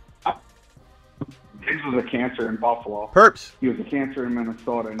 Diggs was a cancer in Buffalo. Perps. He was a cancer in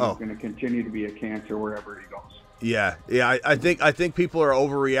Minnesota, and he's going to continue to be a cancer wherever he goes. Yeah. I think people are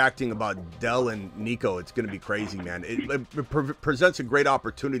overreacting about Dell and Nico. It's going to be crazy, man. It presents a great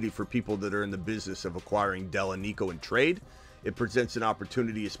opportunity for people that are in the business of acquiring Dell and Nico in trade. It presents an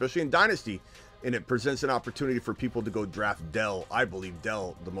opportunity, especially in Dynasty, and it presents an opportunity for people to go draft Dell. I believe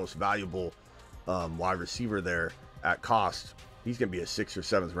Dell, the most valuable wide receiver there at cost. He's going to be a 6th or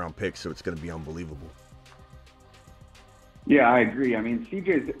 7th round pick, so it's going to be unbelievable. Yeah, I agree. I mean,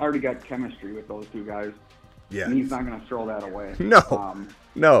 CJ's already got chemistry with those two guys. Yeah. And he's not going to throw that away. No.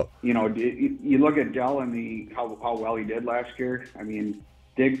 No. You know, you look at Dell and how well he did last year. I mean,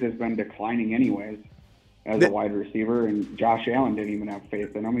 Diggs has been declining anyways as a wide receiver, and Josh Allen didn't even have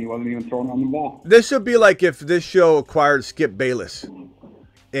faith in him. He wasn't even throwing on the ball. This would be like if this show acquired Skip Bayless,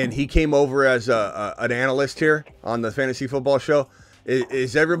 and he came over as an analyst here on the Fantasy Football Show.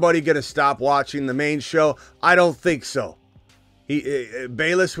 Is everybody going to stop watching the main show? I don't think so.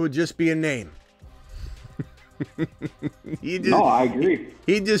 Bayless would just be a name. No, I agree.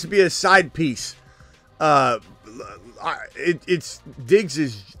 He'd just be a side piece. Diggs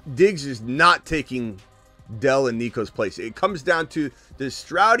is not taking Dell and Nico's place. It comes down to, does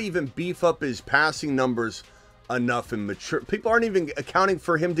Stroud even beef up his passing numbers enough and mature? People aren't even accounting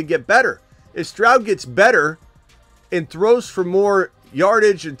for him to get better. If Stroud gets better and throws for more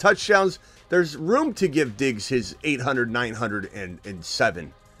yardage and touchdowns, there's room to give Diggs his 800,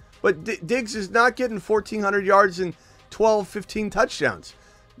 907. But Diggs is not getting 1,400 yards and 12, 15 touchdowns.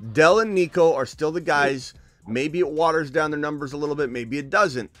 Dell and Nico are still the guys. Maybe it waters down their numbers a little bit. Maybe it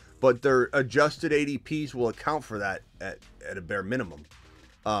doesn't. But their adjusted ADPs will account for that at a bare minimum.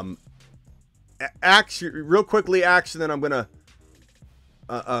 Axe, real quickly, Axe, and then I'm gonna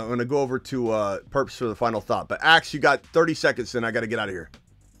go over to Perps for the final thought. But Axe, you got 30 seconds, and I got to get out of here.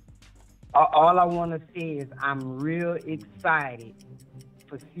 All I want to say is I'm real excited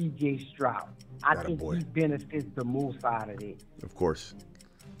for C.J. Stroud. I think he benefits the most out of it. Of course.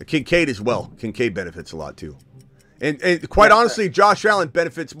 Kincaid as well. Kincaid benefits a lot, too. And quite honestly, Josh Allen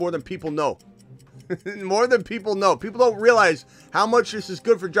benefits more than people know. More than people know. People don't realize how much this is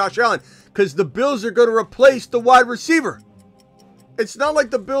good for Josh Allen because the Bills are going to replace the wide receiver. It's not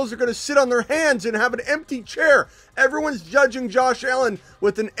like the Bills are going to sit on their hands and have an empty chair. Everyone's judging Josh Allen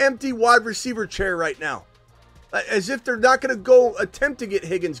with an empty wide receiver chair right now. As if they're not going to go attempt to get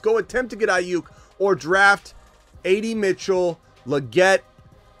Higgins, go attempt to get Ayuk, or draft A.D. Mitchell, Leggett,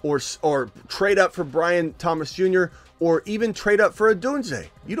 or trade up for Brian Thomas Jr., or even trade up for Odunze.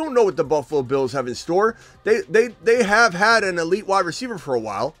 You don't know what the Buffalo Bills have in store. They have had an elite wide receiver for a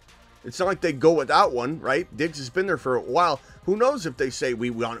while. It's not like they go without one, right? Diggs has been there for a while. Who knows if they say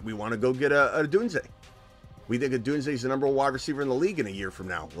we want to go get a Odunze? We think Odunze is the number one wide receiver in the league in a year from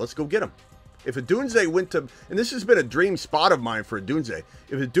now. Let's go get him. If Odunze went to, and this has been a dream spot of mine for Odunze,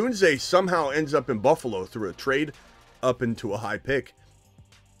 if Odunze somehow ends up in Buffalo through a trade up into a high pick,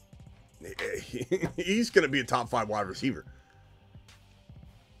 he's going to be a top 5 wide receiver.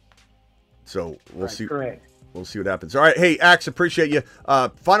 So we'll see. Correct. We'll see what happens. All right. Hey, Axe, appreciate you.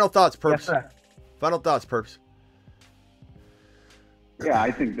 Final thoughts, Perps. Yes, sir. Final thoughts, Perps. Yeah, I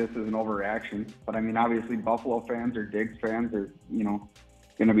think this is an overreaction. But, I mean, obviously Buffalo fans or Diggs fans are,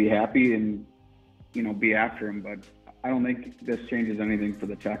 going to be happy and, be after him. But I don't think this changes anything for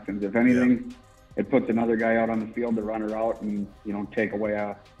the Texans. If anything, it puts another guy out on the field to run her out and, take away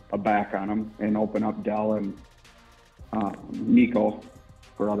a back on him and open up Dell and Nico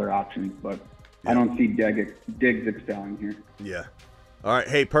for other options. But I don't see Diggs excelling here. Yeah. All right.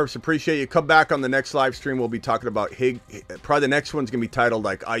 Hey, Perps, appreciate you. Come back on the next live stream. We'll be talking about probably the next one's going to be titled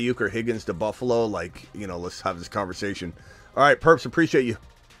like Ayuk or Higgins to Buffalo. Like, let's have this conversation. All right, Perps, appreciate you.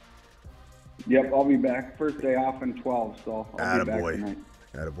 Yep, I'll be back. First day off in 12, so I'll be back tonight.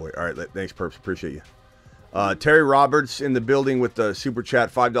 Attaboy. All right, thanks, Perps. Appreciate you. Terry Roberts in the building with the super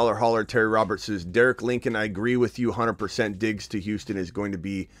chat, $5 holler. Terry Roberts says, Derek Lincoln, I agree with you 100%. Diggs to Houston is going to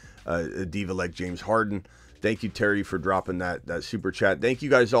be a diva like James Harden. Thank you, Terry, for dropping that super chat. Thank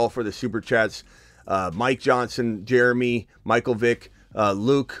you guys all for the super chats. Mike Johnson, Jeremy, Michael Vick,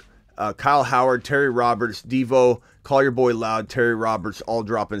 Luke, Kyle Howard, Terry Roberts, Devo, Call Your Boy Loud, Terry Roberts, all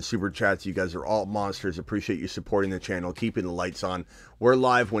dropping super chats. You guys are all monsters. Appreciate you supporting the channel, keeping the lights on. We're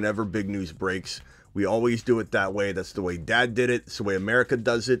live whenever big news breaks. We always do it that way. That's the way Dad did it. It's the way America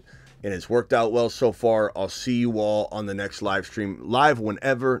does it. And it's worked out well so far. I'll see you all on the next live stream. Live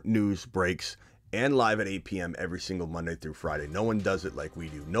whenever news breaks. And live at 8 p.m. every single Monday through Friday. No one does it like we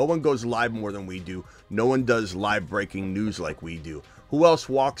do. No one goes live more than we do. No one does live breaking news like we do. Who else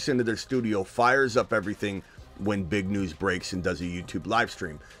walks into their studio, fires up everything when big news breaks and does a YouTube live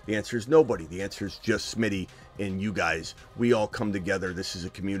stream? The answer is nobody. The answer is just Smitty and you guys. We all come together. This is a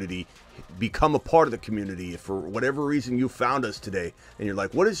community. Become a part of the community. If for whatever reason you found us today and you're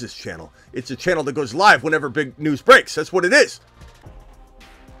like, what is this channel? It's a channel that goes live whenever big news breaks. That's what it is.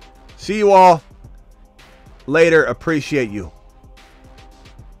 See you all later. Appreciate you.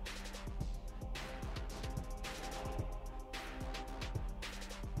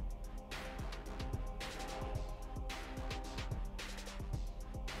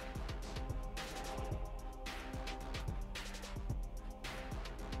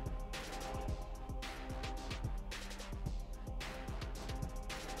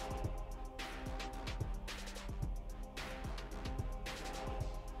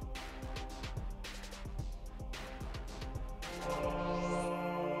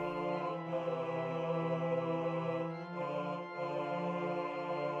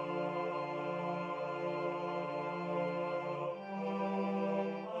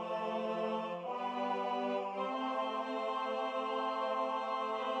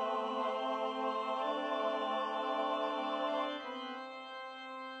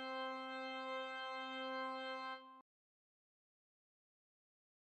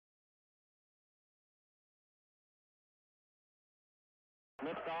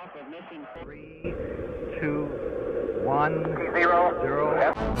 Liftoff of mission 3, 2, 1, 0.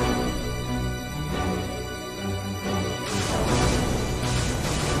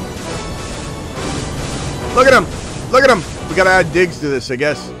 Look at him. Look at him. We got to add Diggs to this, I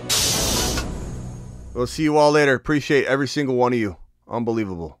guess. We'll see you all later. Appreciate every single one of you.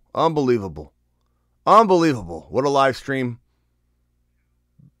 Unbelievable. Unbelievable. Unbelievable. What a live stream.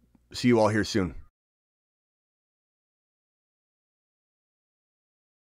 See you all here soon.